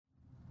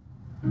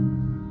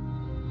In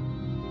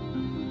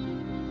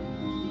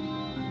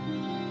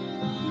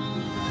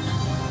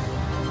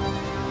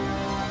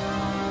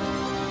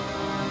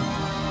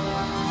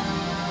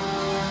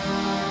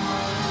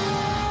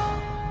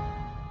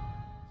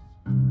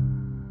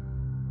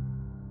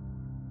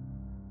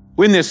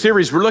this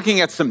series, we're looking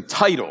at some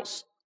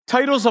titles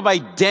of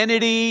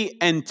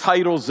identity and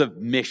titles of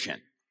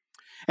mission.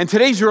 And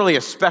today's really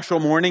a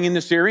special morning in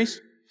the series.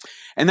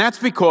 And that's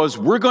because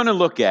we're going to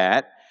look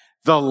at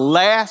the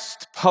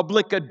last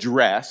public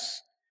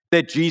address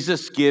that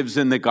Jesus gives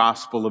in the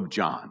Gospel of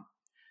John.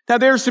 Now,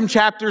 there are some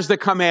chapters that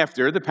come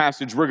after the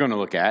passage we're going to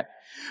look at,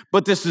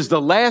 but this is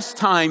the last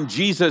time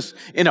Jesus,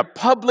 in a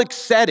public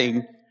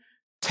setting,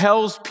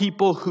 tells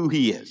people who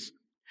he is.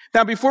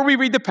 Now, before we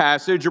read the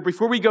passage or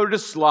before we go to the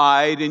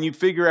slide and you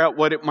figure out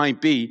what it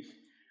might be,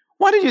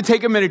 why don't you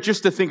take a minute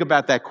just to think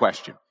about that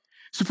question?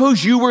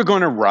 Suppose you were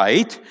going to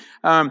write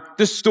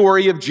the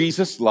story of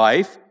Jesus'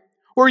 life,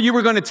 or you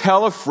were going to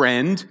tell a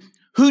friend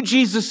who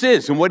Jesus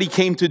is and what he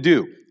came to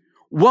do.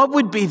 What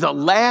would be the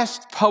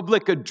last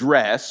public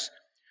address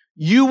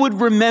you would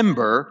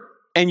remember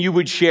and you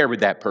would share with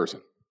that person?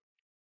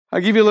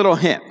 I'll give you a little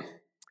hint.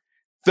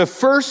 The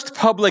first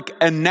public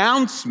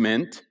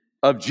announcement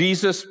of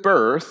Jesus'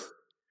 birth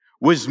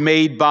was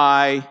made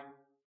by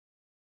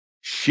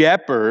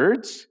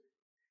shepherds,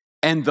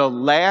 and the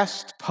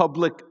last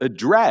public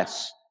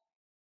address,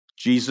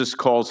 Jesus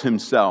calls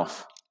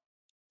himself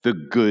the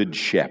Good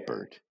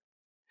Shepherd.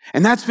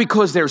 And that's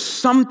because there's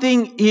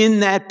something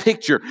in that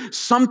picture,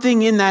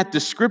 something in that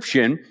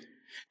description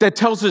that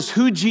tells us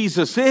who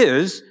Jesus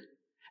is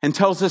and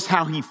tells us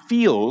how he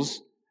feels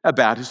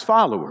about his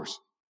followers.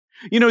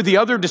 You know, the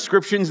other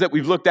descriptions that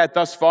we've looked at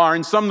thus far,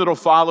 and some that'll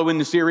follow in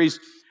the series,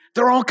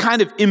 they're all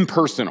kind of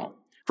impersonal.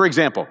 For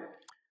example,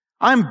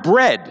 I'm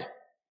bread.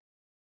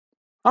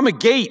 I'm a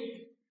gate.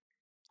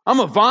 I'm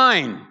a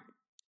vine.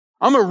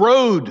 I'm a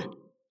road.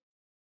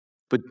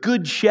 But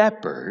Good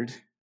Shepherd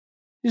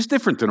is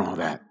different than all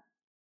that.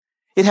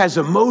 It has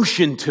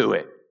emotion to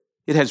it.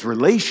 It has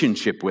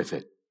relationship with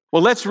it.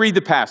 Well, let's read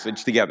the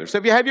passage together. So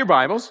if you have your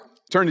Bibles,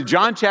 turn to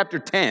John chapter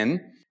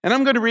 10, and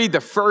I'm going to read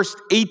the first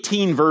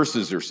 18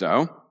 verses or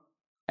so.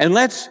 And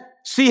let's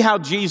see how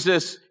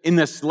Jesus, in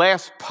this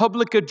last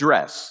public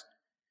address,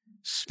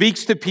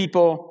 speaks to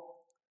people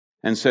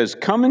and says,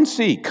 come and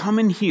see, come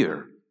and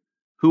hear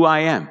who I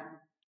am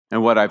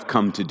and what I've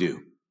come to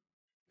do.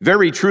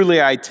 Very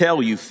truly, I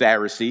tell you,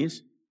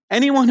 Pharisees,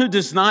 anyone who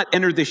does not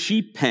enter the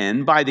sheep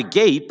pen by the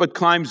gate, but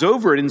climbs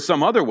over it in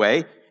some other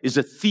way, is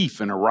a thief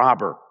and a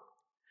robber.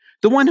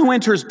 The one who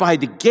enters by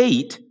the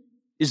gate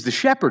is the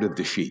shepherd of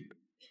the sheep.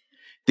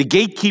 The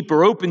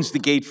gatekeeper opens the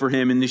gate for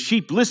him, and the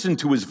sheep listen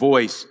to his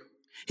voice.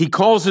 He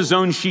calls his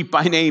own sheep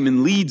by name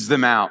and leads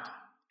them out.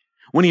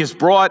 When he has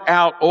brought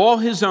out all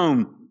his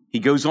own, he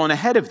goes on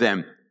ahead of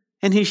them,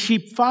 and his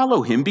sheep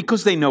follow him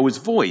because they know his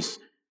voice.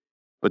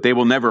 But they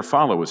will never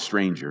follow a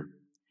stranger.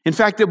 In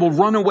fact, they will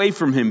run away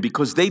from him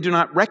because they do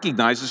not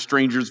recognize a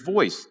stranger's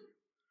voice.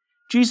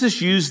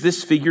 Jesus used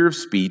this figure of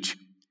speech,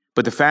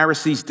 but the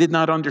Pharisees did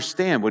not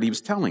understand what he was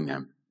telling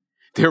them.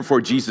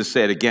 Therefore, Jesus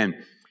said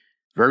again,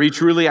 very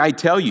truly, I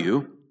tell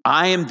you,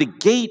 I am the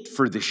gate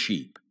for the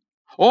sheep.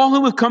 All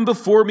who have come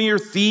before me are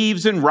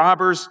thieves and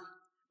robbers,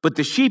 but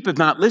the sheep have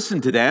not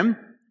listened to them.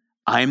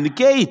 I am the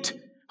gate.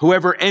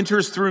 Whoever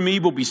enters through me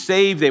will be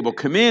saved. They will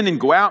come in and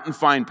go out and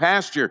find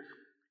pasture.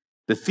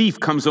 The thief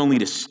comes only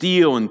to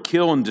steal and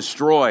kill and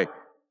destroy.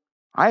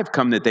 I have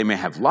come that they may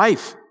have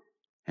life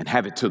and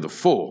have it to the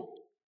full.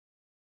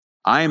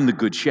 I am the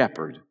good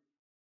shepherd.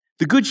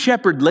 The good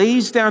shepherd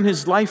lays down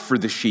his life for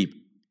the sheep.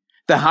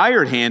 The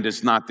hired hand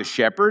is not the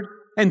shepherd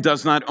and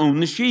does not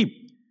own the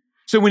sheep.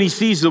 So when he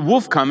sees the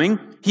wolf coming,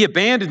 he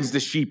abandons the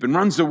sheep and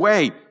runs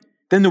away.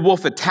 Then the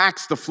wolf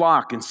attacks the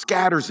flock and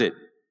scatters it.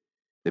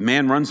 The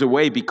man runs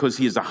away because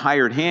he is a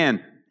hired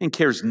hand and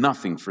cares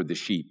nothing for the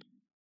sheep.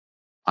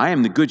 I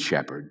am the good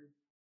shepherd.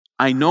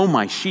 I know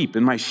my sheep,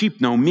 and my sheep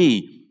know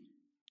me,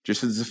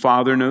 just as the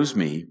Father knows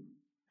me,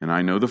 and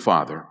I know the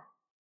Father,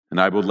 and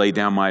I will lay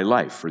down my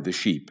life for the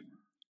sheep.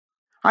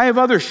 I have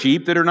other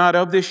sheep that are not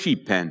of this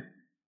sheep pen.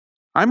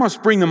 I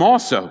must bring them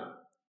also.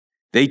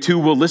 They too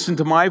will listen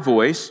to my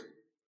voice,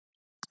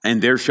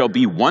 and there shall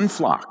be one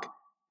flock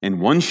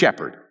and one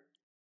shepherd.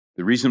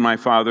 The reason my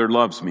Father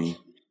loves me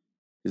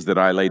is that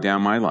I lay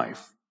down my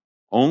life,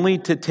 only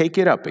to take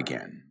it up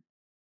again.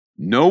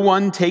 No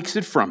one takes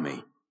it from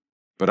me,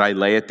 but I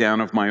lay it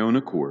down of my own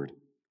accord.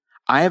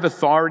 I have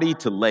authority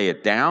to lay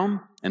it down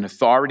and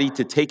authority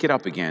to take it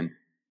up again.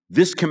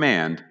 This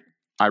command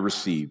I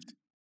received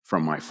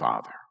from my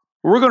Father.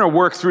 We're going to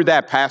work through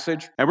that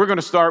passage, and we're going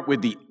to start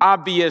with the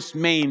obvious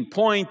main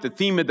point, the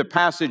theme of the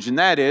passage, and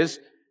that is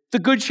the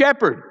Good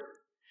Shepherd.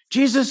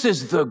 Jesus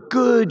is the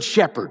Good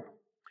Shepherd.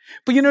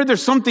 But you know,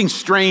 there's something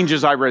strange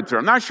as I read through.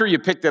 I'm not sure you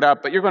picked it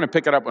up, but you're going to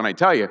pick it up when I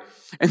tell you.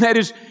 And that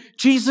is,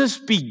 Jesus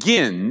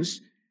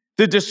begins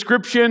the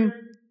description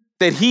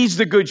that he's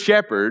the Good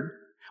Shepherd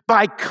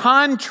by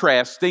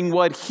contrasting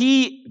what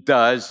he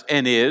does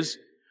and is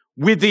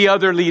with the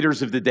other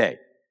leaders of the day.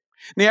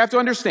 Now you have to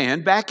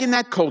understand, back in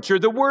that culture,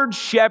 the word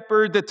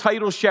shepherd, the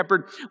title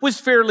shepherd, was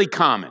fairly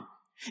common.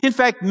 In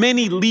fact,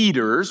 many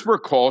leaders were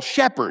called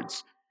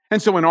shepherds.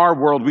 And so in our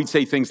world, we'd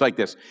say things like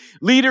this.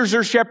 Leaders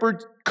are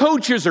shepherds,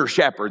 coaches are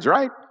shepherds,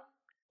 right?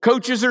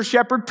 Coaches are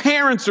shepherd,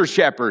 parents are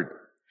shepherd,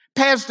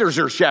 pastors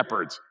are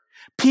shepherds.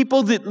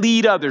 People that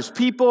lead others,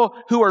 people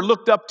who are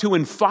looked up to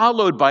and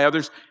followed by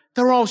others,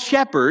 they're all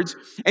shepherds.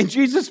 And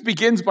Jesus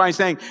begins by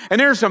saying, and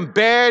there's some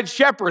bad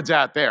shepherds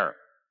out there.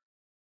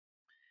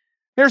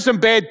 There's some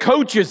bad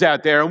coaches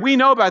out there, and we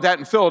know about that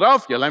in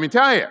Philadelphia, let me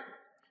tell you.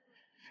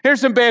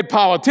 There's some bad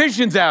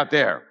politicians out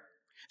there.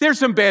 There's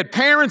some bad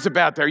parents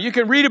out there. You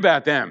can read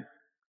about them.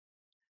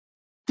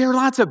 There are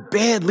lots of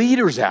bad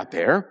leaders out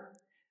there.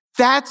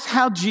 That's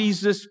how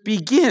Jesus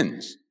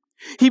begins.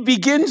 He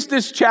begins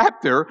this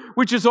chapter,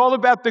 which is all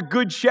about the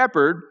good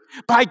shepherd,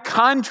 by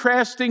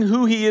contrasting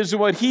who he is and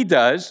what he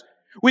does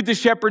with the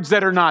shepherds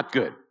that are not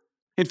good.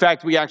 In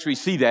fact, we actually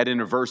see that in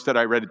a verse that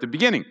I read at the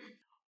beginning.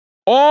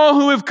 All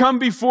who have come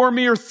before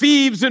me are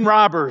thieves and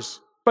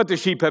robbers, but the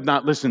sheep have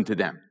not listened to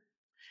them.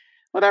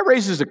 Well, that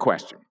raises a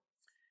question.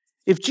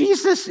 If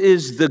Jesus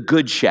is the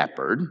good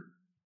shepherd,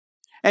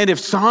 and if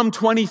Psalm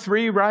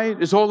 23, right,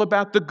 is all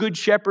about the good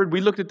shepherd,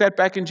 we looked at that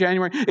back in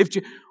January.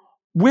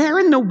 Where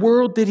in the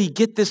world did he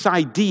get this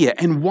idea?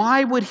 And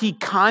why would he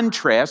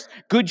contrast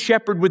good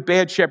shepherd with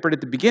bad shepherd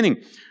at the beginning?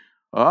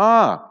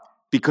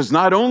 Because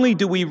not only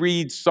do we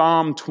read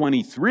Psalm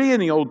 23 in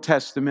the Old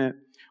Testament,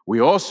 we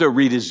also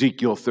read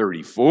Ezekiel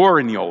 34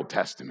 in the Old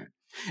Testament.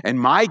 And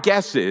my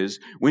guess is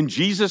when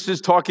Jesus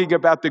is talking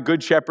about the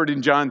good shepherd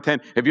in John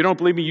 10, if you don't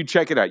believe me, you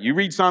check it out. You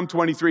read Psalm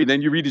 23,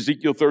 then you read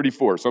Ezekiel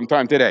 34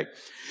 sometime today.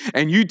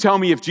 And you tell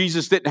me if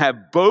Jesus didn't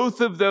have both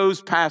of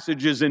those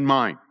passages in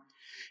mind.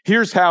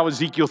 Here's how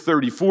Ezekiel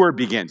 34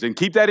 begins. And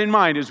keep that in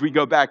mind as we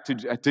go back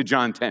to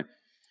John 10.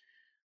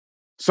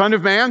 Son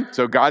of man,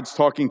 so God's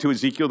talking to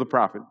Ezekiel the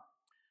prophet,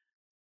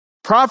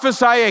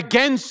 prophesy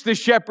against the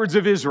shepherds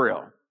of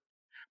Israel.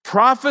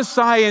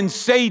 Prophesy and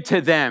say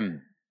to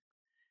them,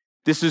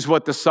 this is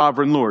what the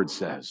sovereign Lord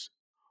says.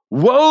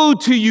 Woe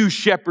to you,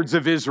 shepherds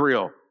of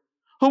Israel,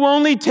 who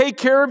only take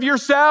care of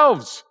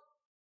yourselves.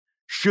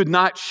 Should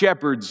not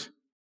shepherds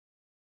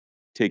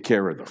take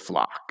care of the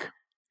flock?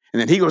 And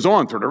then he goes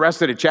on through the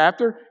rest of the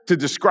chapter to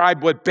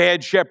describe what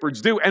bad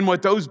shepherds do and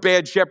what those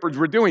bad shepherds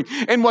were doing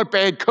and what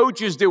bad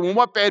coaches do and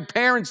what bad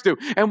parents do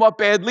and what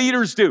bad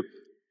leaders do.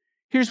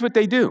 Here's what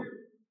they do.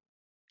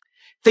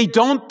 They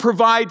don't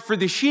provide for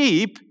the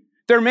sheep.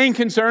 Their main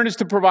concern is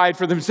to provide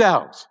for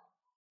themselves.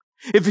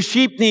 If a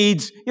sheep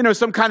needs,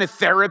 some kind of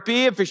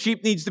therapy, if a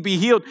sheep needs to be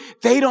healed,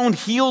 they don't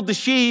heal the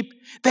sheep.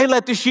 They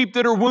let the sheep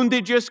that are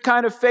wounded just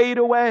kind of fade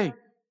away.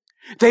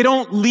 They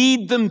don't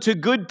lead them to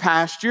good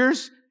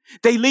pastures.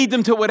 They lead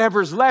them to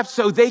whatever's left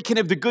so they can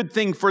have the good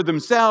thing for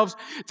themselves.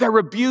 They're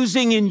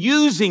abusing and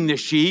using the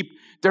sheep.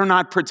 They're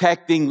not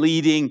protecting,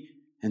 leading,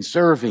 and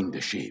serving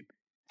the sheep.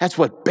 That's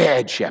what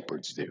bad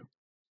shepherds do.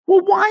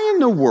 Well, why in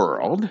the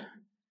world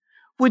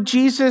would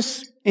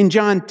Jesus in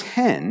John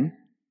 10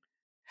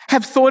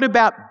 have thought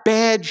about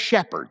bad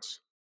shepherds?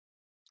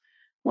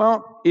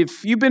 Well,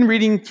 if you've been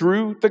reading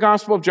through the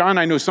Gospel of John,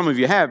 I know some of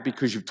you have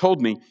because you've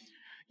told me,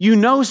 you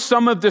know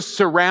some of the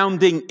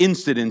surrounding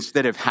incidents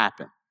that have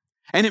happened.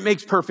 And it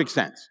makes perfect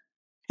sense.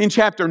 In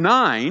chapter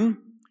 9,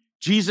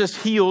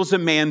 Jesus heals a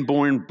man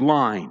born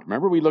blind.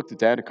 Remember we looked at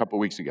that a couple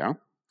weeks ago?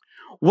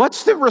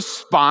 What's the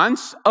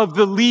response of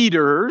the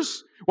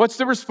leaders? What's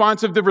the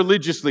response of the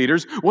religious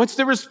leaders? What's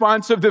the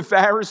response of the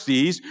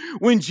Pharisees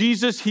when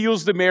Jesus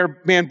heals the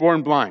man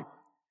born blind?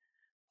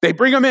 They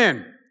bring him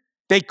in.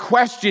 They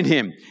question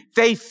him.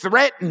 They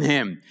threaten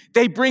him.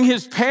 They bring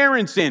his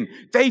parents in.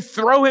 They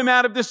throw him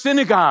out of the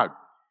synagogue.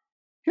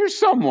 Here's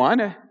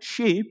someone, a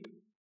sheep,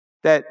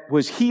 that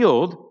was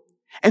healed.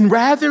 And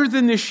rather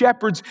than the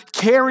shepherds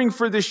caring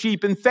for the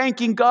sheep and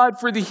thanking God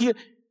for the healing,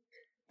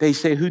 they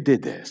say, who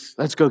did this?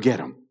 Let's go get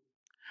him.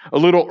 A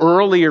little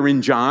earlier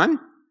in John,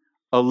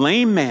 a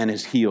lame man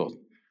is healed.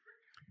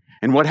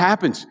 And what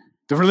happens?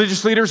 The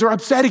religious leaders are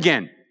upset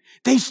again.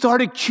 They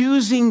start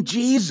accusing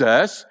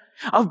Jesus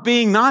of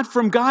being not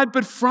from God,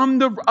 but from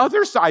the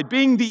other side,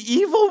 being the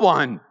evil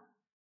one.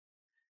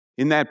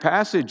 In that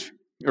passage,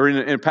 or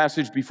in a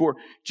passage before,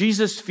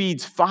 Jesus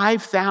feeds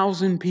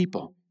 5,000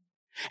 people.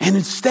 And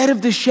instead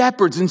of the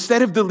shepherds,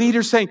 instead of the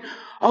leaders saying,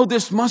 oh,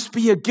 this must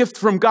be a gift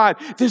from God.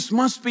 This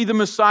must be the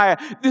Messiah.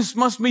 This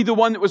must be the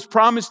one that was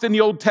promised in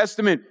the Old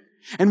Testament.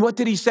 And what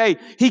did he say?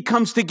 He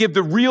comes to give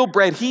the real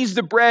bread. He's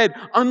the bread,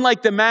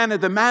 unlike the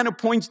manna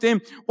points to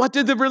him. What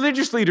did the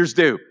religious leaders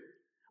do?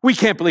 We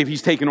can't believe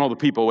he's taken all the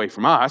people away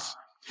from us.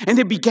 And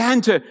they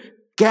began to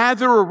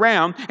gather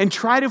around and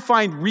try to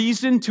find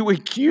reason to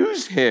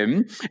accuse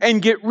him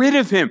and get rid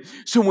of him.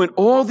 So when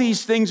all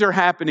these things are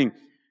happening,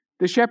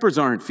 the shepherds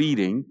aren't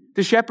feeding,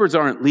 the shepherds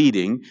aren't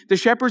leading, the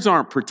shepherds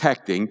aren't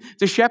protecting,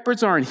 the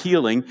shepherds aren't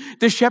healing,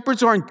 the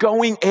shepherds aren't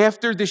going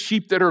after the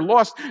sheep that are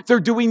lost. They're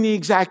doing the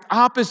exact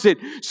opposite.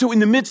 So in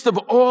the midst of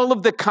all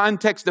of the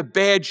context of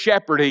bad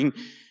shepherding,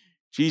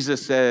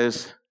 Jesus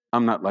says,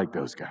 I'm not like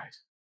those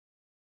guys.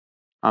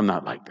 I'm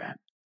not like that.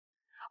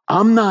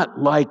 I'm not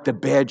like the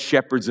bad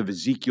shepherds of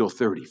Ezekiel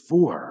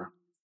 34.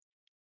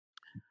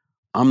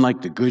 I'm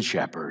like the good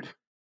shepherd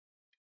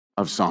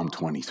of Psalm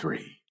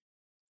 23.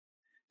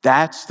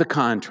 That's the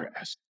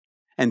contrast.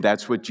 And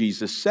that's what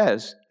Jesus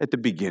says at the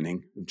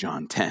beginning of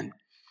John 10.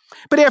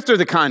 But after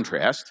the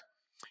contrast,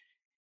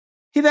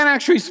 he then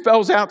actually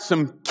spells out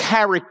some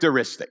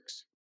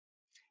characteristics.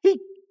 He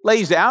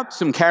lays out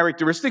some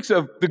characteristics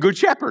of the good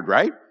shepherd,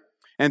 right?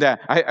 And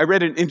I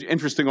read an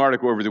interesting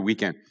article over the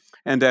weekend,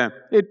 and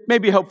it may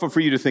be helpful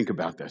for you to think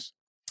about this.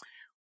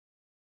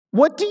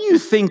 What do you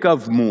think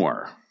of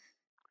more?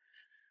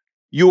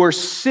 Your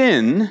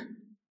sin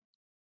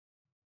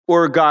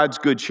or God's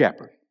good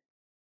shepherd?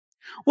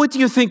 What do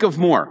you think of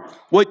more?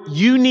 What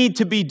you need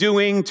to be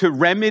doing to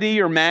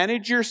remedy or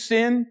manage your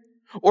sin?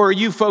 Or are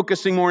you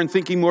focusing more and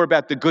thinking more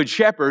about the good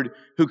shepherd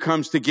who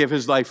comes to give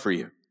his life for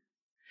you?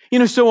 You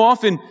know, so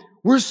often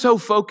we're so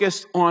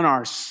focused on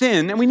our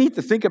sin, and we need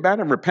to think about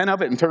it and repent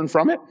of it and turn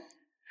from it.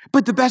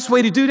 But the best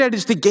way to do that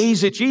is to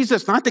gaze at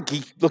Jesus, not to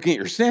keep looking at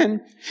your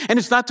sin. And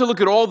it's not to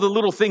look at all the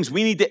little things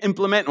we need to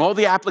implement and all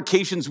the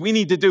applications we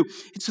need to do.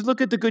 It's to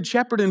look at the good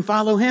shepherd and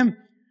follow him.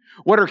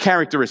 What are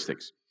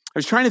characteristics? I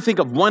was trying to think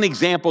of one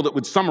example that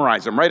would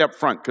summarize them right up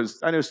front,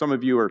 because I know some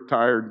of you are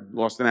tired,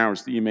 lost an hour,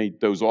 so you may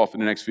doze off in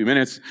the next few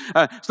minutes.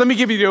 So let me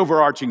give you the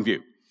overarching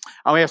view.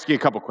 I'll ask you a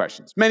couple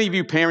questions. Many of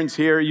you parents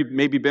here, you've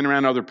maybe been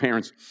around other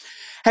parents.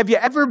 Have you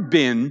ever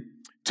been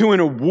to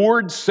an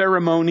award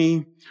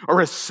ceremony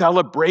or a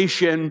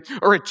celebration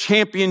or a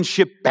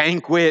championship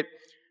banquet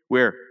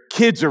where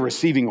kids are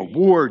receiving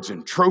awards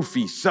and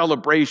trophies,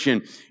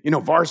 celebration,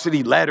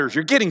 varsity letters?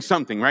 You're getting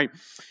something, right?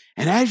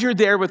 And as you're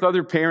there with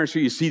other parents or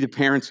you see the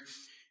parents,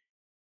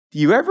 do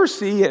you ever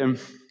see a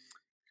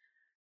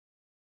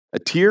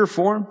tear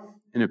form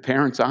in a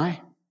parent's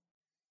eye?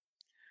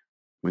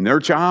 When their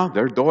child,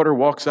 their daughter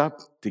walks up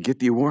to get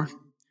the award? Do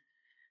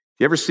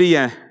you ever see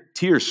a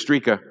tear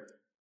streak a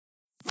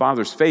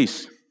father's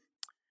face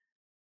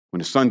when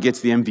the son gets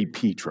the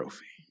MVP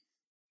trophy?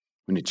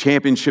 When the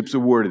championship's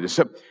awarded?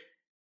 So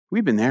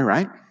we've been there,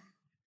 right?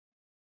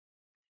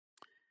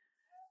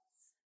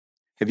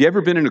 Have you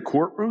ever been in a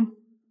courtroom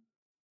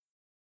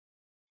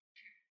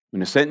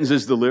when a sentence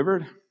is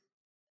delivered?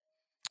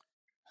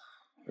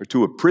 Or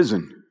to a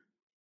prison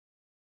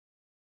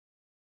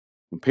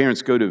when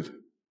parents go to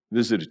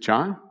visit a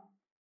child?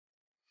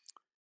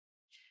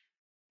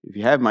 If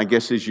you have, my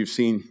guess is you've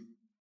seen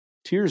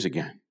tears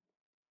again.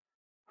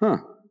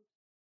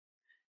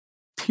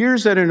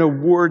 Tears at an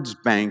awards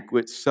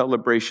banquet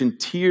celebration,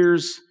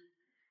 tears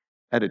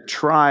at a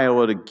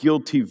trial, at a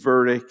guilty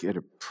verdict, at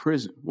a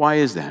prison. Why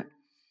is that?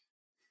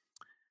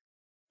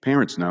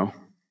 Parents know.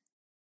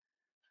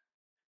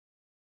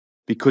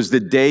 Because the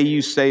day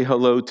you say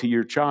hello to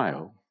your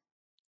child,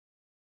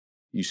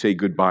 you say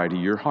goodbye to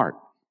your heart.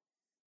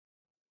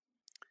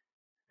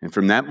 And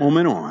from that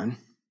moment on,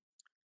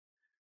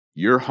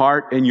 your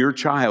heart and your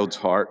child's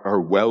heart are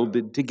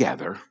welded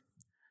together.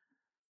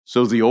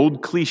 So the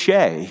old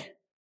cliche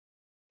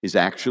is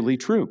actually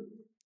true.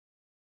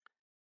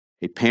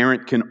 A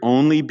parent can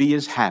only be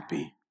as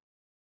happy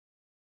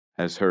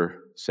as her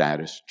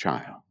saddest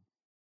child.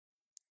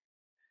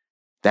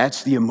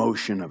 That's the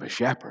emotion of a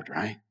shepherd,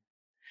 right?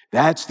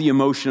 That's the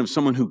emotion of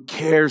someone who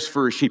cares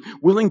for a sheep,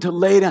 willing to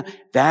lay down.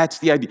 That's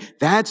the idea.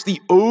 That's the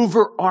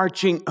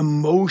overarching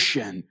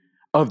emotion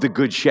of the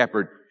good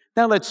shepherd.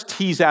 Now let's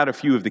tease out a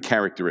few of the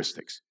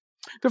characteristics.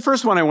 The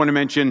first one I want to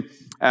mention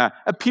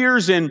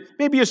appears in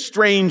maybe a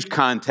strange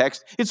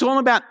context. It's all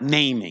about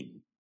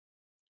naming.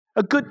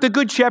 The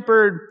good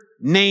shepherd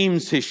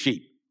names his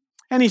sheep.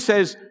 And he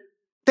says,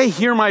 they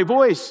hear my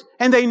voice,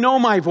 and they know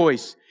my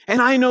voice,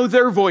 and I know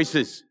their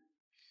voices.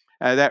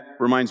 That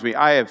reminds me,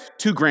 I have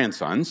two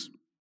grandsons,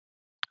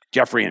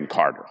 Jeffrey and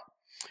Carter.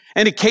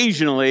 And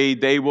occasionally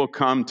they will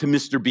come to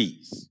Mr.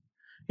 B's,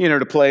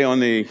 to play on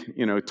the,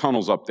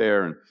 tunnels up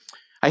there. And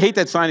I hate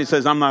that sign that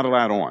says, I'm not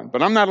allowed on.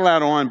 But I'm not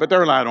allowed on, but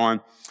they're allowed on.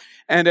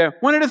 And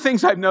one of the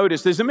things I've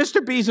noticed is that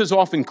Mr. B's is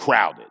often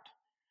crowded.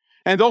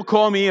 And they'll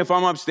call me if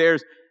I'm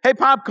upstairs. Hey,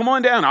 Pop, come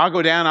on down. I'll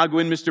go down. I'll go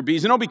in Mr.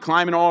 B's. And they'll be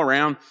climbing all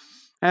around.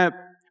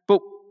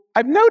 But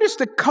I've noticed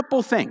a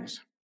couple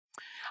things.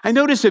 I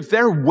notice if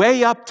they're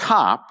way up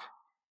top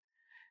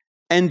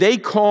and they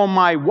call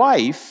my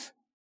wife,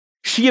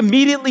 she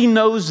immediately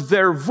knows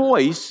their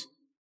voice,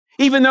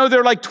 even though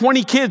there are like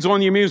 20 kids on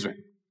the amusement.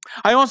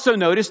 I also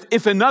noticed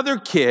if another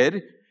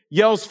kid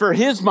yells for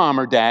his mom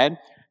or dad,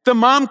 the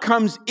mom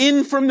comes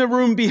in from the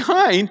room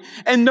behind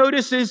and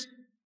notices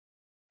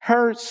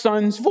her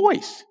son's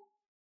voice.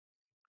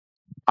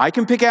 I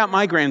can pick out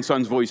my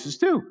grandson's voices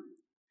too.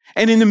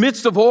 And in the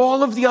midst of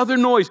all of the other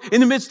noise,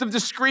 in the midst of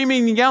the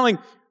screaming and yelling,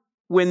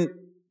 when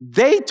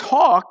they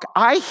talk,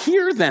 I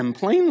hear them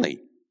plainly.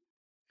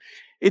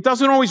 It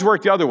doesn't always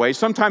work the other way.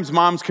 Sometimes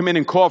moms come in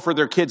and call for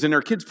their kids, and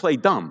their kids play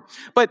dumb.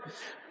 But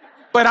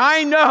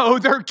I know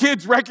their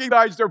kids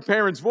recognize their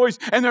parents' voice,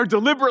 and they're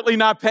deliberately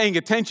not paying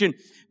attention.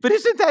 But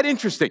isn't that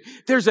interesting?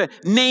 There's a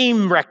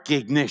name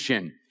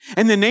recognition,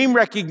 and the name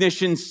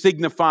recognition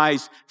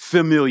signifies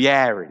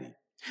familiarity.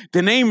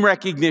 The name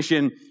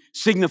recognition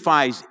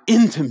signifies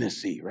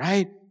intimacy,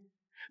 right?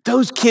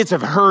 Those kids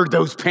have heard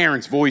those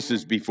parents'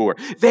 voices before.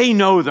 They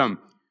know them.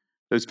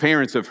 Those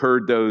parents have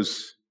heard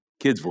those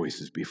kids'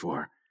 voices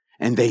before,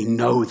 and they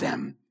know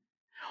them.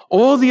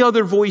 All the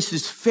other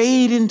voices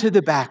fade into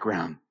the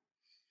background.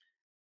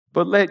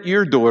 But let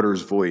your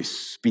daughter's voice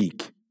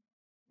speak.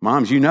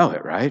 Moms, you know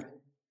it, right?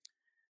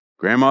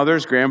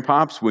 Grandmothers,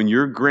 grandpops, when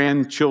your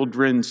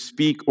grandchildren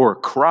speak or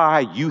cry,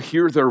 you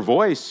hear their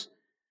voice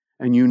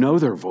and you know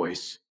their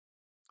voice.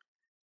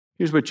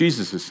 Here's what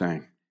Jesus is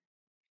saying.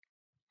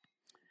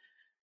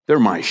 They're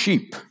my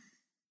sheep.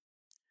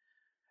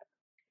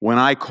 When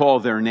I call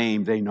their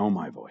name, they know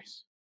my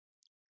voice.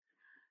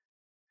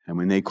 And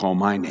when they call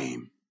my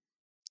name,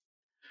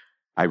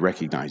 I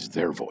recognize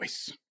their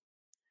voice.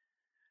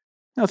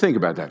 Now think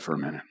about that for a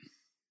minute.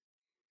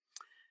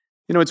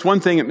 You know, it's one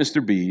thing at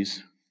Mr.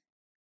 B's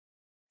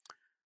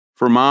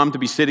for mom to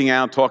be sitting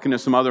out talking to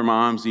some other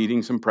moms,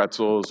 eating some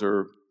pretzels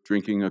or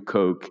drinking a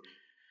Coke,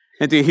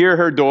 and to hear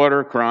her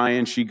daughter cry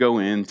and she go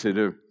into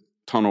the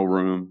tunnel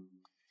room.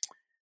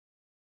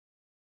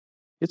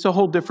 It's a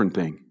whole different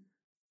thing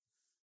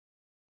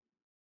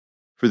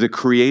for the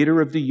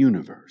creator of the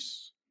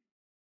universe,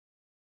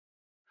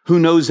 who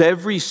knows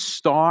every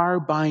star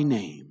by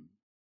name,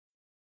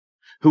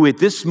 who at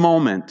this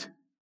moment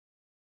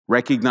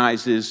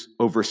recognizes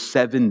over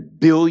 7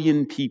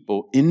 billion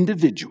people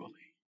individually.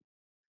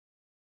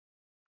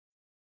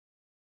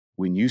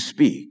 When you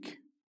speak,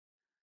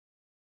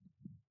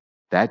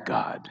 that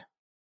God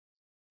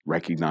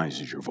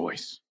recognizes your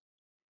voice.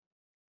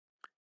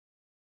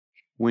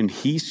 When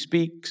he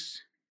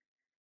speaks,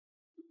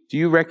 do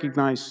you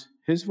recognize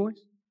his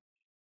voice?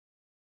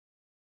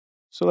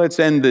 So let's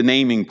end the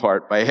naming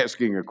part by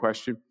asking a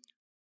question.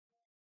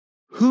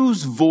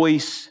 Whose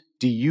voice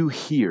do you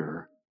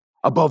hear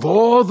above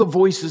all the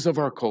voices of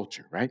our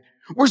culture, right?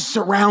 We're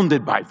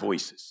surrounded by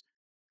voices.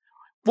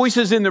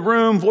 Voices in the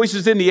room,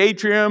 voices in the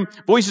atrium,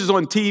 voices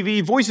on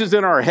TV, voices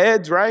in our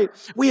heads, right?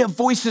 We have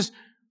voices.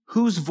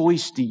 Whose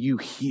voice do you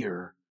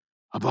hear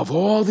above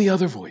all the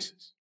other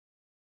voices?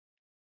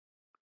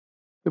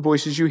 The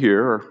voices you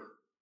hear are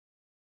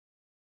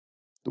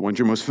the ones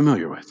you're most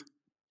familiar with,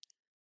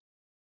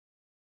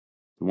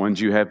 the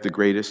ones you have the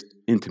greatest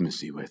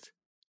intimacy with.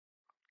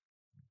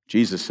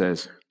 Jesus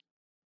says,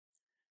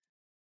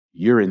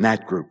 you're in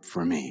that group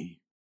for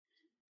me.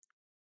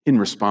 In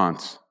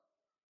response,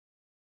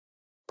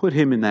 put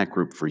him in that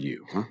group for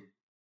you.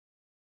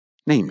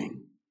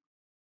 Naming.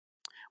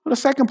 Well, the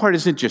second part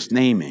isn't just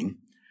naming.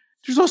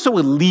 There's also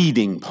a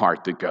leading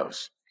part that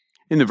goes.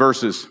 In the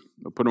verses,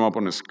 I'll put them up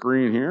on the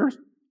screen here.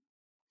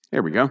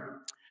 There we go.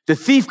 The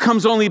thief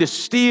comes only to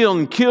steal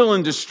and kill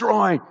and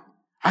destroy.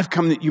 I've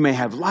come that you may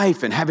have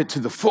life and have it to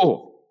the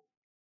full.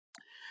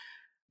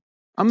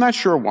 I'm not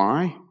sure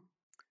why,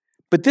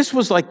 but this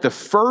was like the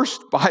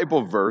first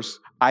Bible verse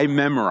I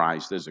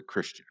memorized as a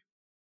Christian.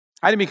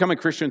 I didn't become a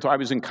Christian until I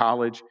was in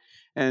college.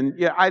 And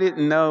yeah, I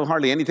didn't know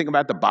hardly anything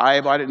about the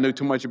Bible. I didn't know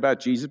too much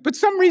about Jesus. But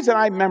some reason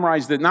I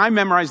memorized it, and I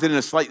memorized it in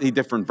a slightly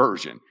different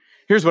version.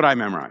 Here's what I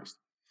memorized.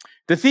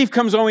 The thief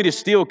comes only to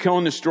steal, kill,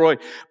 and destroy,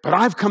 but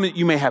I've come that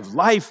you may have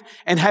life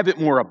and have it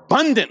more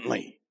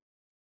abundantly.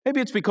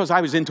 Maybe it's because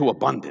I was into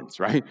abundance,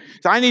 right?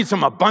 So I need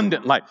some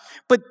abundant life.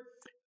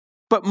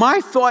 But my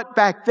thought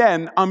back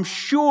then, I'm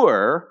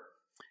sure,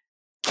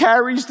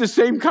 carries the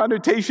same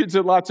connotations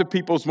in lots of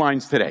people's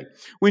minds today.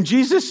 When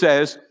Jesus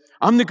says,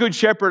 I'm the good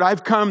shepherd,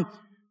 I've come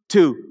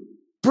to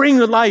bring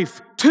the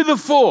life to the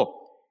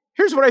full.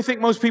 Here's what I think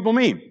most people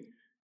mean.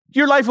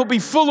 Your life will be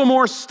full of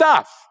more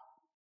stuff.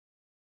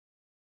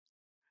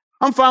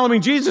 I'm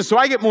following Jesus, so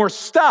I get more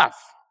stuff.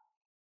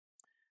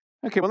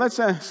 Okay, well, let's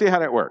see how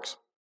that works.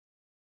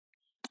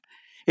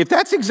 If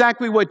that's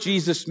exactly what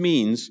Jesus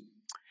means,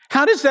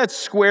 how does that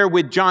square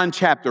with John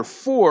chapter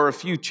 4, a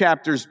few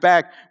chapters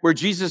back, where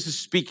Jesus is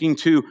speaking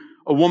to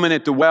a woman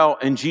at the well,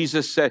 and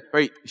Jesus said,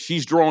 right,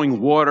 she's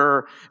drawing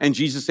water, and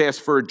Jesus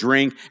asked for a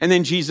drink, and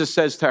then Jesus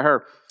says to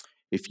her,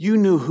 if you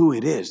knew who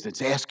it is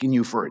that's asking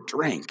you for a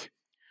drink,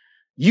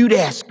 you'd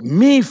ask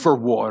me for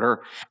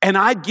water, and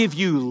I'd give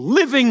you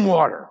living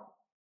water.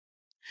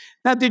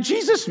 Now, did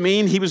Jesus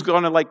mean he was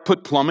going to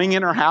put plumbing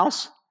in her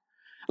house?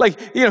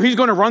 He's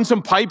going to run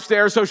some pipes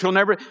there so she'll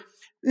never...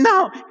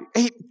 No,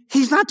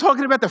 he's not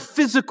talking about the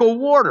physical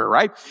water,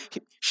 right?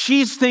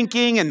 She's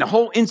thinking, and the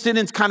whole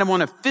incident's kind of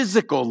on a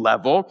physical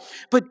level,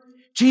 but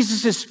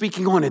Jesus is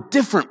speaking on a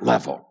different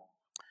level.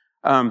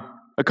 A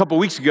couple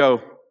weeks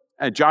ago,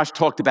 Josh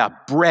talked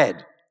about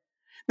bread.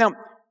 Now,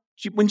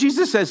 when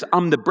Jesus says,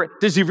 I'm the bread,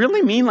 does he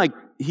really mean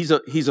he's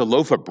a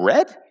loaf of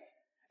bread?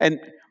 And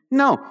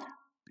no,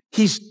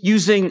 he's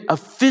using a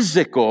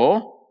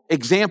physical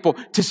example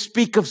to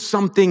speak of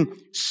something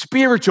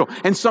spiritual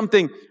and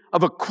something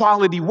of a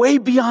quality way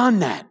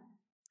beyond that.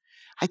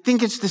 I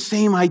think it's the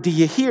same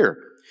idea here.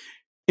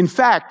 In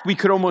fact, we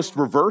could almost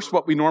reverse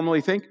what we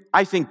normally think.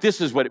 I think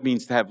this is what it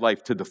means to have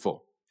life to the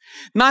full.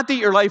 Not that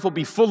your life will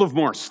be full of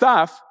more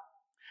stuff,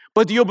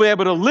 but you'll be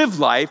able to live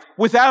life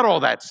without all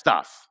that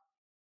stuff.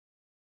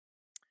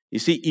 You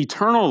see,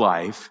 eternal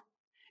life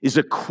is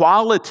a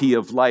quality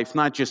of life,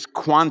 not just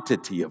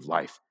quantity of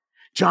life.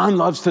 John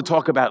loves to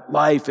talk about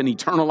life and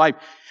eternal life,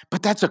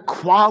 but that's a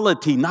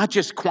quality, not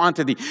just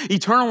quantity.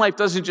 Eternal life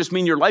doesn't just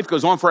mean your life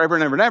goes on forever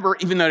and ever and ever,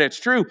 even though that's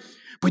true,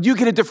 but you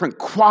get a different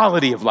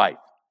quality of life.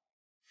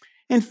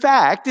 In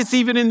fact, it's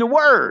even in the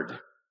word.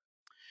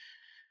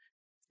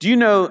 Do you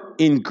know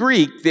in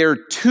Greek, there are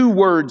two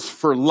words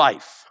for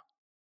life?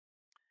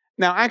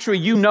 Now, actually,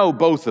 you know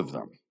both of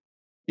them,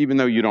 even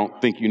though you don't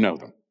think you know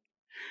them.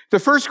 The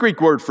first Greek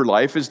word for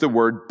life is the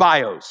word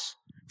bios,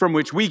 from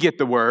which we get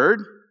the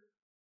word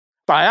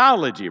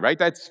biology, right?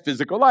 That's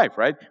physical life,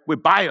 right?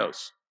 With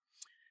bios.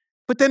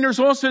 But then there's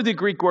also the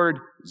Greek word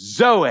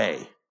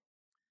zoe.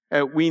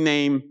 We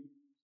name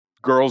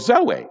girl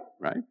Zoe,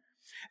 right?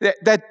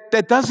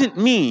 That doesn't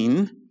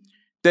mean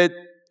that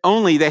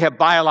only they have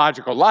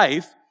biological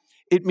life.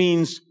 It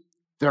means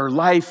their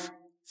life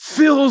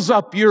fills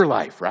up your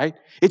life, right?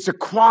 It's a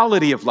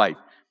quality of life.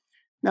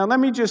 Now, let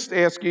me just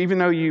ask you, even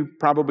though you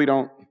probably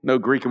don't know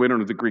Greek and we don't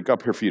have the Greek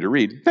up here for you to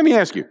read, let me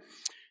ask you,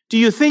 do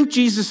you think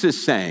Jesus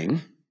is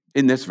saying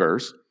in this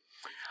verse,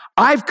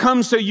 I've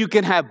come so you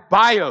can have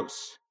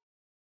bios?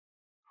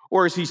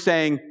 Or is he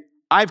saying,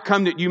 I've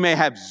come that you may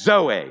have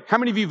Zoe? How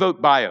many of you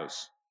vote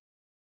bios?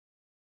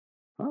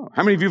 Oh,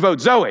 how many of you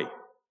vote Zoe?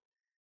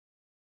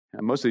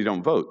 Most of you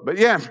don't vote, but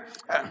yeah.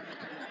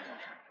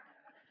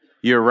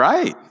 You're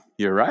right.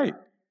 You're right.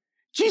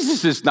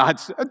 Jesus is not,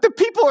 the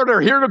people that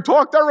are here to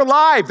talk, they're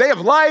alive. They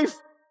have life.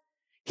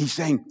 He's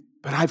saying,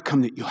 but I've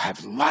come that you'll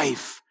have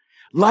life.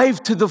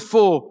 Life to the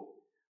full.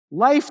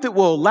 Life that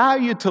will allow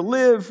you to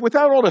live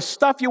without all the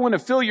stuff you want to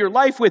fill your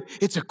life with.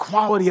 It's a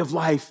quality of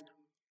life.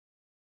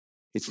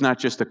 It's not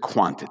just a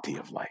quantity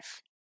of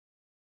life.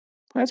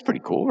 That's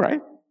pretty cool,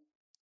 right?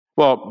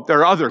 Well, there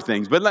are other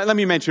things, but let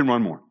me mention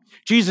one more.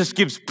 Jesus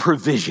gives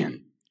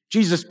provision.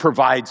 Jesus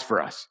provides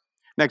for us.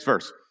 Next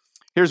verse.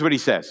 Here's what he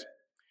says.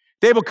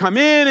 They will come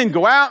in and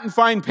go out and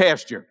find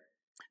pasture.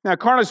 Now,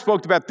 Carlos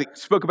spoke about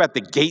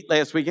the gate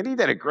last week, and he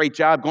did a great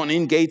job going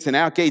in gates and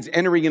out gates,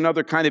 entering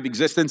another kind of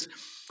existence.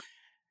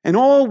 And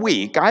all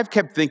week, I've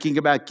kept thinking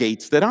about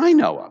gates that I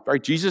know of,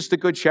 right? Jesus, the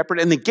Good Shepherd,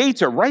 and the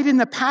gates are right in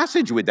the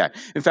passage with that.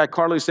 In fact,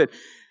 Carlos said,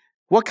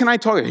 what can I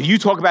talk about? You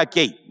talk about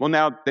gate. Well,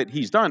 now that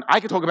he's done, I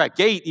can talk about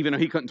gate, even though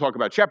he couldn't talk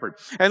about shepherd.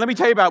 And let me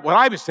tell you about what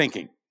I was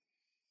thinking.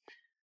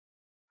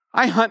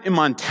 I hunt in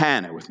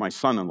Montana with my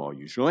son-in-law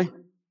usually.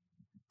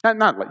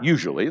 Not like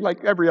usually,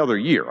 like every other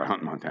year I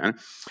hunt in Montana.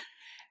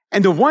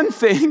 And the one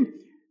thing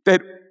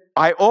that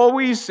I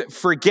always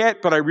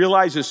forget, but I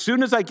realize as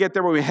soon as I get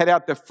there when we head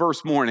out the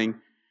first morning,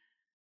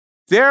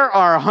 there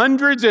are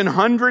hundreds and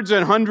hundreds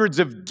and hundreds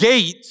of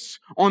gates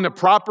on the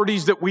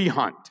properties that we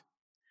hunt.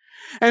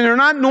 And they're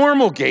not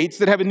normal gates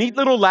that have a neat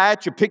little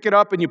latch. You pick it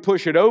up and you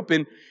push it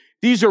open.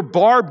 These are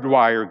barbed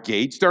wire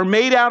gates. They're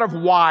made out of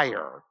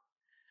wire.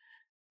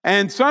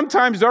 And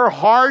sometimes they're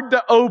hard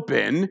to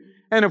open.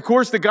 And of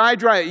course, the guy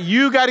driving,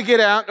 you got to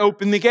get out and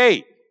open the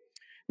gate.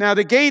 Now,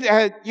 the gate,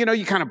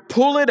 you kind of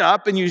pull it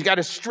up and you got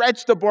to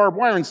stretch the barbed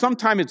wire. And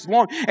sometimes it's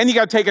long. And you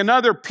got to take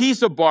another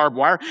piece of barbed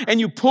wire and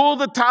you pull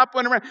the top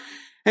one around.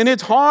 And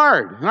it's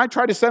hard. And I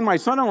try to send my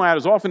son-in-law out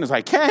as often as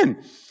I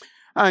can.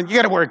 You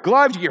got to wear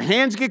gloves. Your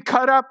hands get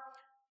cut up.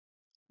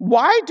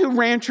 Why do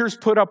ranchers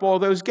put up all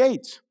those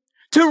gates?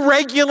 To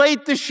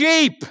regulate the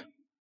sheep.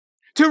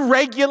 To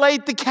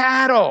regulate the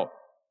cattle.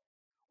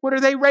 What are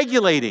they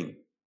regulating?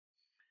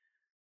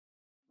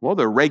 Well,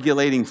 they're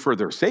regulating for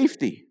their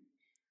safety.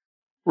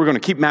 We're going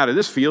to keep them out of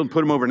this field and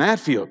put them over in that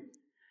field.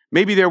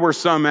 Maybe there were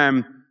some,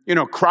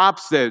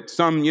 crops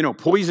that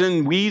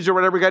poison weeds or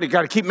whatever. You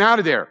got to keep them out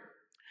of there.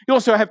 You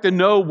also have to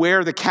know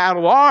where the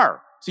cattle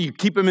are. So you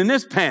keep them in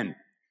this pen.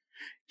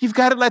 You've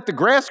got to let the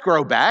grass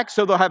grow back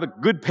so they'll have a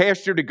good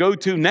pasture to go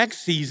to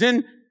next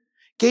season.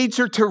 Gates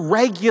are to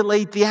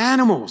regulate the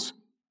animals.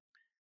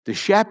 The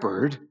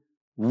shepherd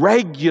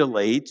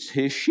regulates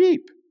his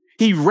sheep.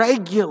 He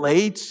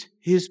regulates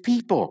his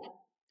people.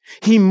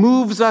 He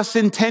moves us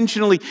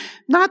intentionally,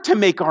 not to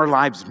make our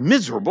lives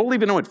miserable,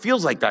 even though it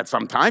feels like that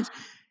sometimes.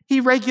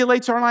 He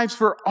regulates our lives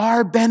for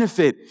our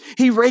benefit.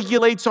 He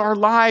regulates our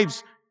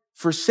lives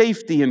for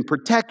safety and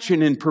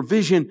protection and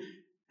provision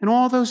and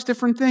all those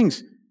different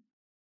things.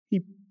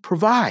 He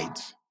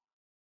provides.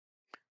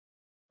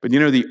 But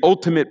the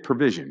ultimate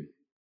provision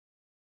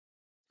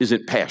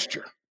isn't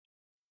pasture.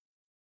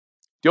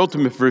 The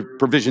ultimate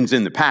provision's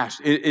in the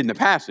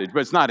passage, but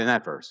it's not in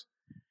that verse.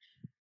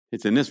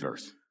 It's in this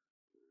verse.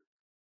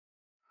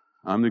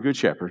 I'm the good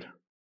shepherd.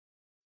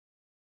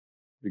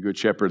 The good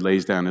shepherd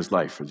lays down his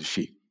life for the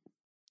sheep.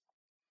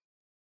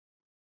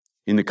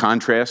 In the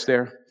contrast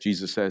there,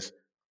 Jesus says,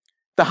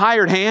 the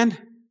hired hand,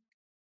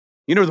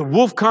 the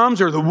wolf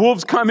comes or the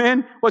wolves come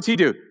in. What's he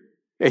do?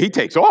 Yeah, he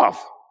takes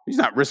off. He's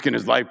not risking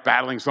his life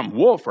battling some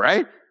wolf,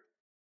 right?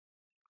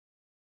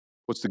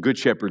 What's the good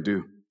shepherd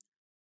do?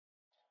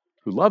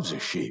 Who loves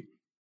his sheep.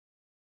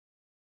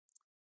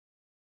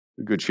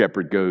 The good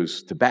shepherd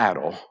goes to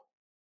battle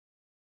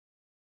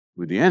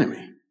with the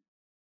enemy.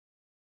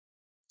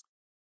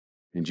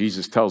 And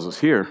Jesus tells us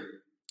here,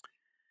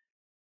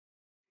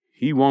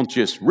 he won't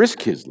just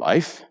risk his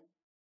life.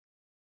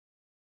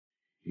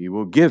 He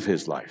will give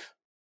his life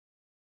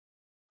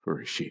for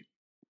his sheep.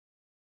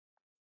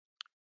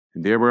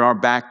 And there we are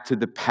back to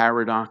the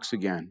paradox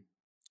again.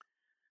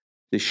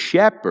 The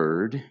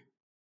shepherd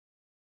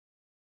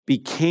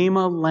became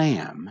a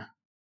lamb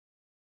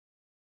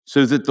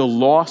so that the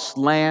lost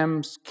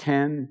lambs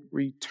can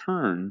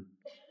return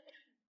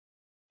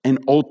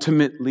and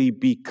ultimately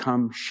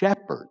become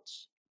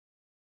shepherds.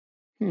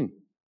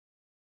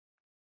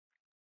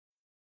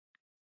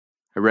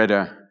 I read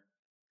a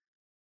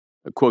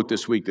quote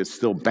this week that's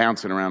still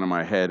bouncing around in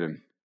my head and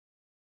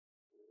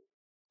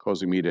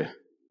causing me to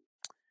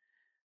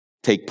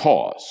take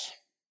pause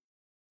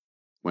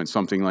when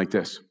something like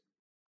this.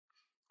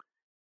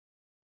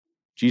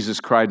 Jesus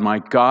cried, my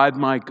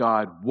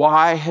God,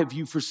 why have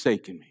you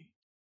forsaken me?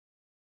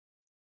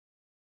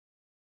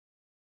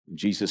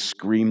 Jesus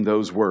screamed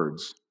those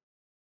words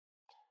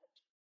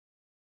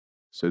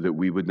so that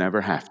we would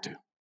never have to.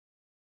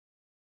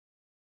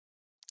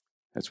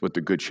 That's what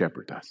the Good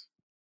Shepherd does.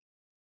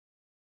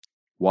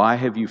 Why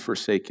have you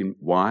forsaken?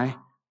 Why?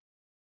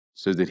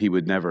 So that he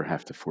would never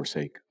have to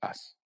forsake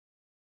us.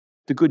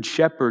 The Good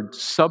Shepherd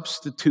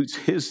substitutes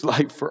his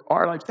life for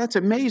our life. That's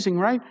amazing,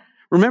 right?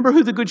 Remember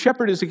who the Good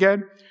Shepherd is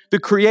again? The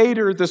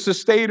creator, the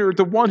sustainer,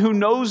 the one who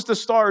knows the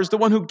stars, the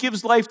one who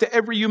gives life to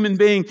every human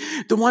being,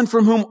 the one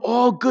from whom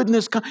all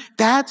goodness comes.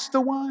 That's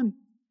the one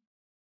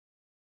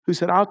who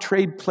said, I'll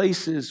trade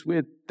places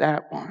with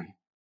that one.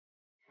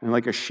 And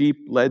like a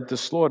sheep led to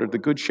slaughter, the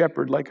Good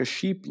Shepherd, like a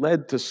sheep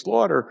led to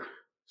slaughter,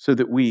 so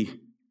that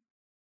we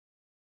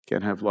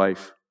can have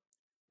life,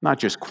 not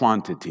just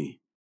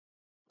quantity,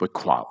 but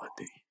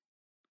quality.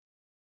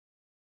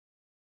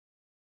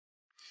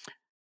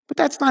 But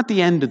that's not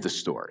the end of the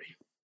story.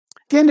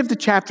 The end of the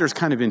chapter is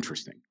kind of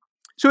interesting.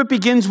 So it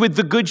begins with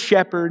the Good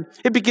Shepherd.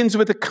 It begins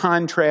with a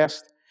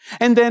contrast.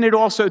 And then it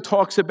also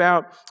talks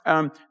about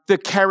the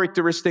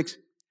characteristics.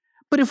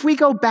 But if we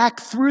go back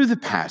through the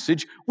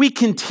passage, we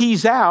can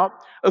tease out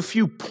a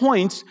few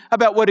points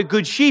about what a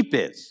good sheep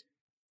is.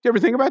 Do you ever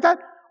think about that?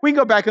 We can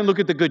go back and look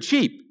at the good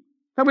sheep.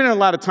 Now, we don't have a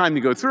lot of time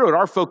to go through it.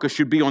 Our focus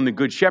should be on the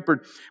Good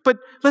Shepherd. But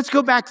let's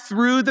go back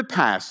through the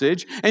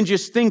passage and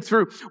just think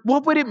through,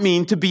 what would it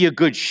mean to be a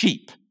good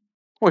sheep?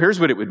 Well, here's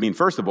what it would mean.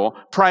 First of all,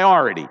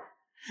 priority.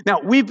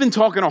 Now, we've been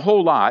talking a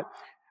whole lot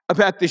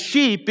about the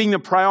sheep being the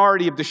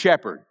priority of the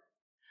shepherd.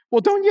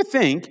 Well, don't you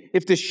think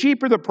if the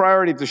sheep are the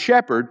priority of the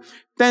shepherd,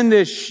 then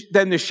the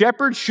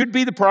shepherd should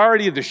be the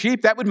priority of the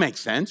sheep? That would make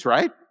sense,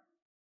 right?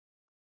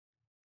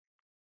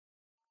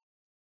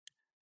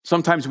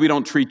 Sometimes we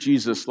don't treat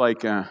Jesus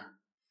like a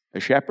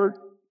shepherd.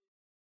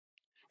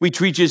 We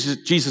treat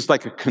Jesus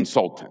like a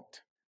consultant.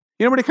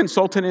 You know what a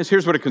consultant is?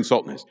 Here's what a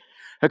consultant is.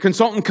 A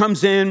consultant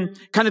comes in,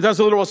 kind of does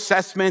a little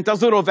assessment,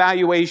 does a little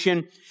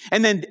evaluation,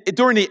 and then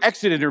during the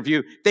exit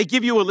interview, they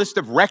give you a list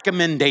of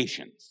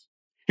recommendations.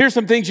 Here's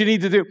some things you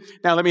need to do.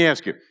 Now, let me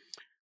ask you,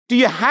 do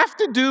you have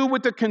to do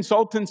what the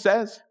consultant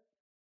says?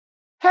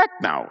 Heck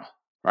no,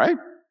 right?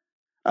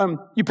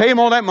 You pay him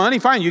all that money,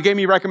 fine, you gave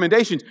me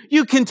recommendations.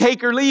 You can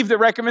take or leave the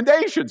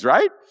recommendations,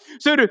 right?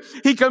 So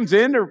he comes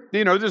in, or,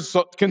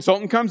 the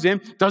consultant comes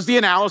in, does the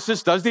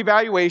analysis, does the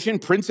evaluation,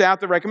 prints out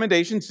the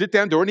recommendations, sit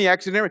down during the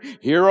exit interview,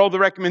 hear all the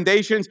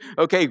recommendations,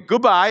 okay,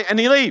 goodbye, and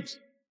he leaves.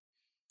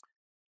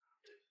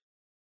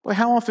 Well,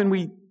 how often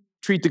we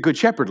treat the Good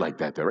Shepherd like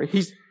that, though, right?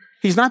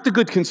 He's not the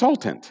good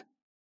consultant.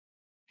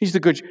 He's the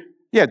good.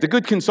 Yeah, the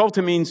good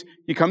consultant means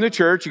you come to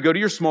church, you go to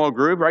your small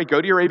group, right? Go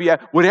to your ABI,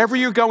 whatever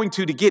you're going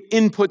to get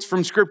inputs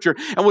from Scripture.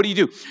 And what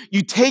do?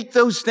 You take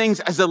those things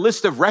as a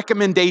list of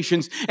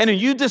recommendations, and then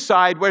you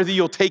decide whether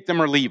you'll take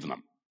them or leave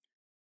them.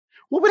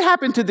 What would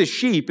happen to the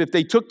sheep if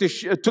they took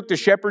the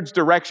shepherd's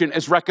direction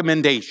as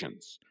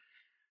recommendations?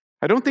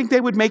 I don't think they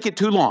would make it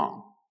too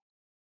long.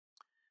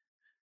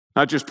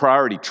 Not just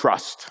priority,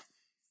 trust.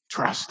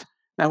 Trust.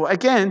 Now,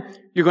 again,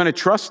 you're going to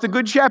trust the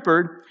Good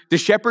Shepherd. The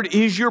shepherd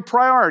is your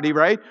priority,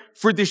 right?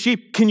 For the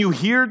sheep, can you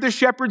hear the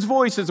shepherd's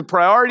voice as a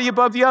priority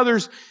above the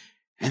others?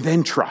 And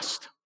then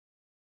trust.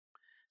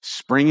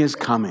 Spring is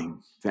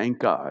coming. Thank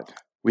God.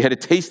 We had a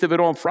taste of it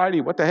on Friday.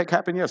 What the heck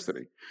happened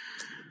yesterday?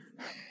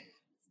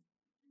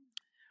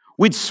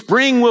 With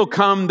spring will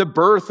come the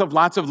birth of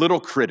lots of little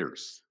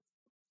critters.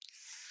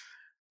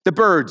 The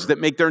birds that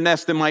make their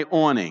nest in my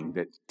awning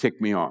that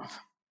tick me off.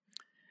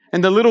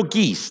 And the little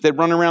geese that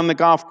run around the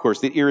golf course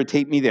that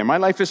irritate me there. My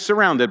life is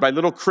surrounded by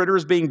little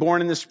critters being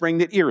born in the spring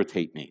that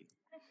irritate me.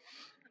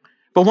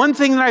 But one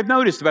thing that I've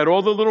noticed about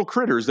all the little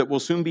critters that will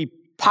soon be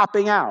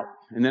popping out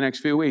in the next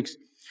few weeks,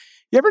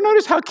 you ever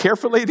notice how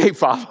carefully they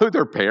follow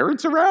their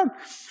parents around?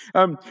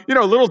 A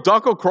little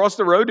duck will cross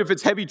the road if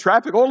it's heavy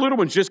traffic. All little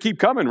ones just keep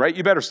coming, right?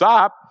 You better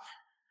stop.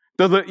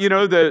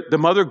 The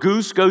mother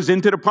goose goes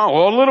into the pond.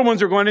 All the little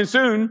ones are going in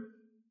soon.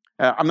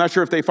 I'm not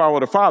sure if they follow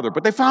the father,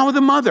 but they follow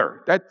the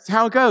mother. That's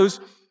how it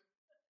goes.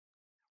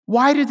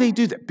 Why do they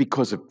do that?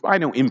 Because of, I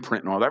know,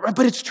 imprint and all that,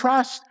 but it's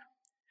trust.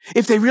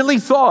 If they really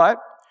thought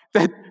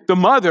that the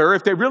mother,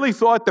 if they really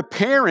thought the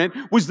parent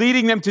was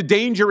leading them to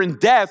danger and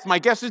death, my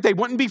guess is they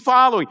wouldn't be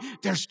following.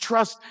 There's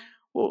trust.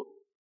 Well,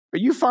 Are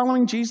you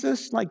following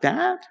Jesus like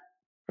that?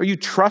 Are you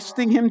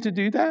trusting him to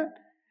do that?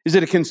 Is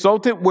it a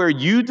consultant where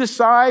you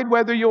decide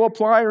whether you'll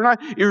apply or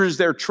not? Or is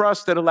there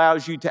trust that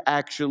allows you to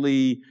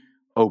actually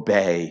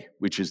obey,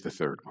 which is the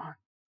third one?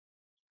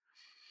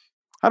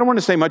 I don't want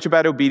to say much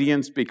about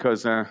obedience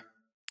because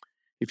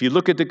if you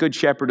look at the Good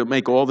Shepherd, it'll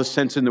make all the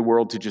sense in the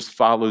world to just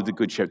follow the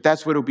Good Shepherd.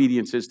 That's what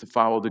obedience is, to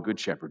follow the Good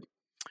Shepherd.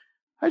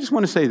 I just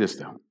want to say this,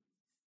 though.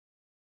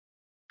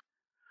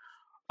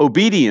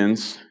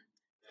 Obedience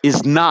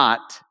is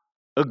not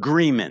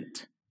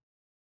agreement.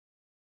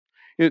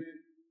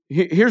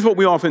 Here's what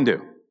we often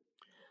do.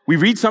 We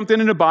read something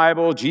in the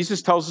Bible,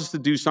 Jesus tells us to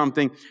do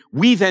something.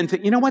 We then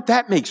think, you know what,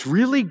 that makes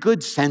really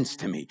good sense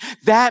to me.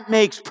 That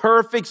makes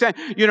perfect sense.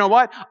 You know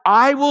what,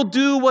 I will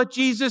do what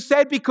Jesus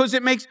said because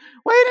it makes,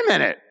 wait a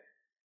minute.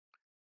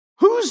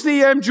 Who's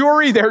the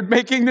jury there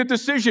making the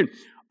decision?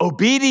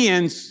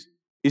 Obedience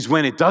is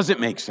when it doesn't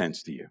make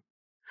sense to you.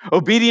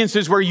 Obedience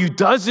is where you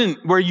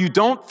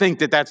don't think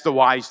that that's the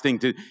wise thing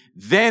to,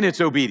 then it's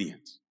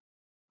obedience.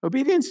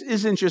 Obedience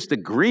isn't just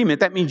agreement.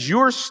 That means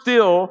you're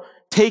still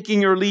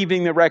taking or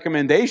leaving the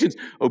recommendations.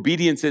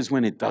 Obedience is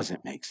when it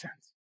doesn't make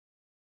sense.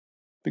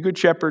 The Good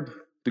Shepherd,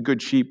 the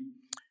good sheep.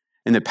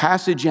 And the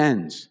passage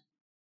ends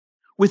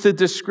with a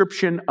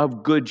description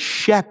of good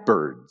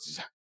shepherds.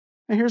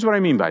 And here's what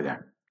I mean by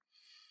that.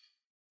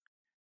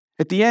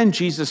 At the end,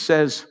 Jesus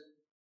says,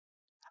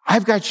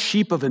 I've got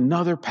sheep of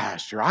another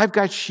pasture. I've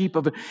got sheep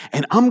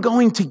and I'm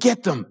going to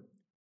get them.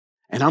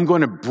 And I'm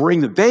going to bring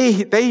them. They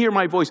hear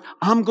my voice.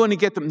 I'm going to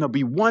get them. There'll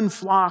be one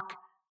flock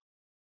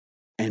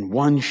and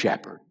one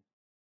shepherd.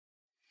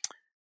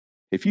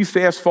 If you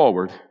fast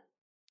forward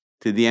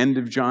to the end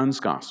of John's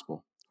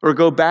gospel, or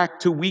go back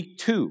to week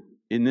 2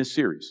 in this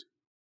series,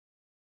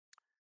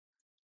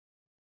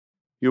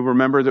 you'll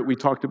remember that we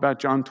talked about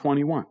John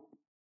 21.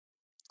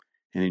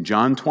 And in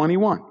John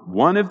 21,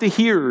 one of the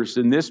hearers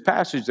in this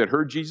passage that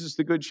heard Jesus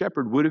the Good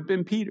Shepherd would have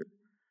been Peter.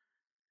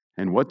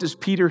 And what does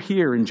Peter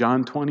hear in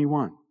John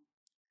 21?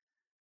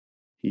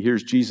 He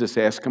hears Jesus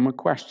ask him a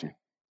question.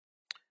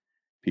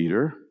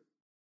 Peter,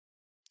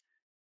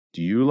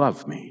 do you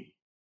love me?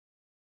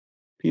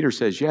 Peter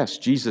says, yes.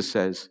 Jesus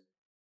says,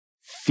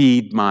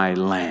 feed my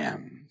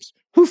lambs.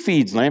 Who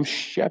feeds lambs?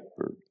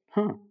 Shepherd.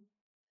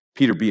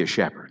 Peter, be a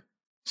shepherd.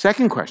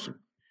 Second question.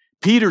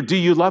 Peter, do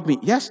you love me?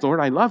 Yes, Lord,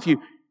 I love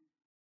you.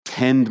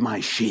 Tend my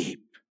sheep.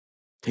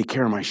 Take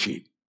care of my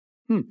sheep.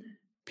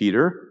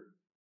 Peter,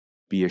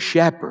 be a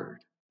shepherd.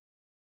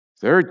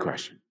 Third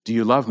question. Do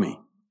you love me?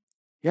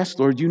 Yes,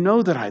 Lord, you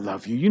know that I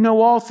love you. You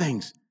know all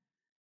things.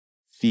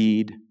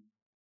 Feed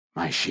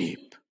my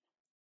sheep.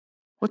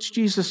 What's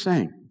Jesus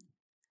saying?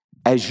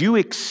 As you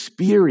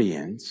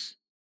experience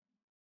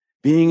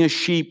being a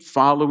sheep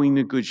following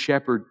the Good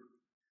Shepherd,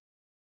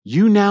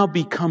 you now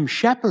become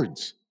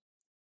shepherds.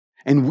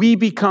 And we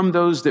become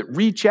those that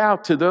reach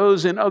out to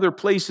those in other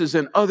places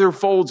and other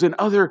folds and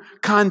other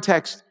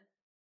contexts.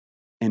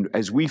 And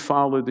as we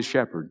follow the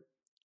shepherd,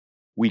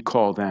 we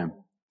call them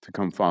to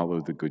come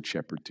follow the Good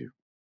Shepherd too.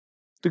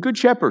 The Good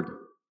Shepherd,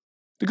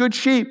 the good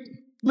sheep,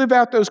 live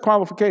out those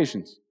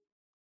qualifications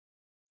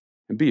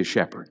and be a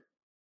shepherd.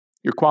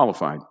 You're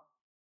qualified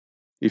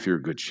if you're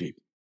a good sheep.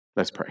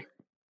 Let's pray.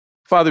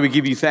 Father, we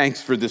give you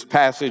thanks for this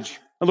passage.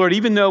 And Lord,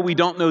 even though we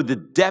don't know the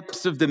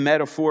depths of the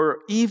metaphor,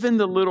 even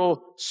the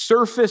little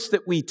surface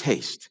that we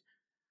taste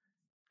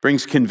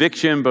brings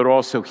conviction, but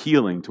also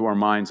healing to our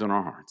minds and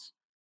our hearts.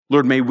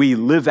 Lord, may we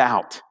live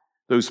out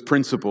those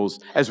principles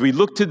as we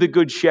look to the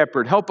Good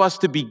Shepherd. Help us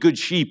to be good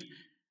sheep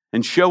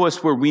and show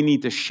us where we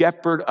need to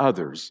shepherd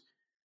others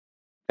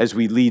as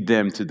we lead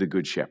them to the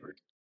Good Shepherd.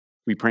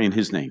 We pray in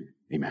his name.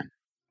 Amen.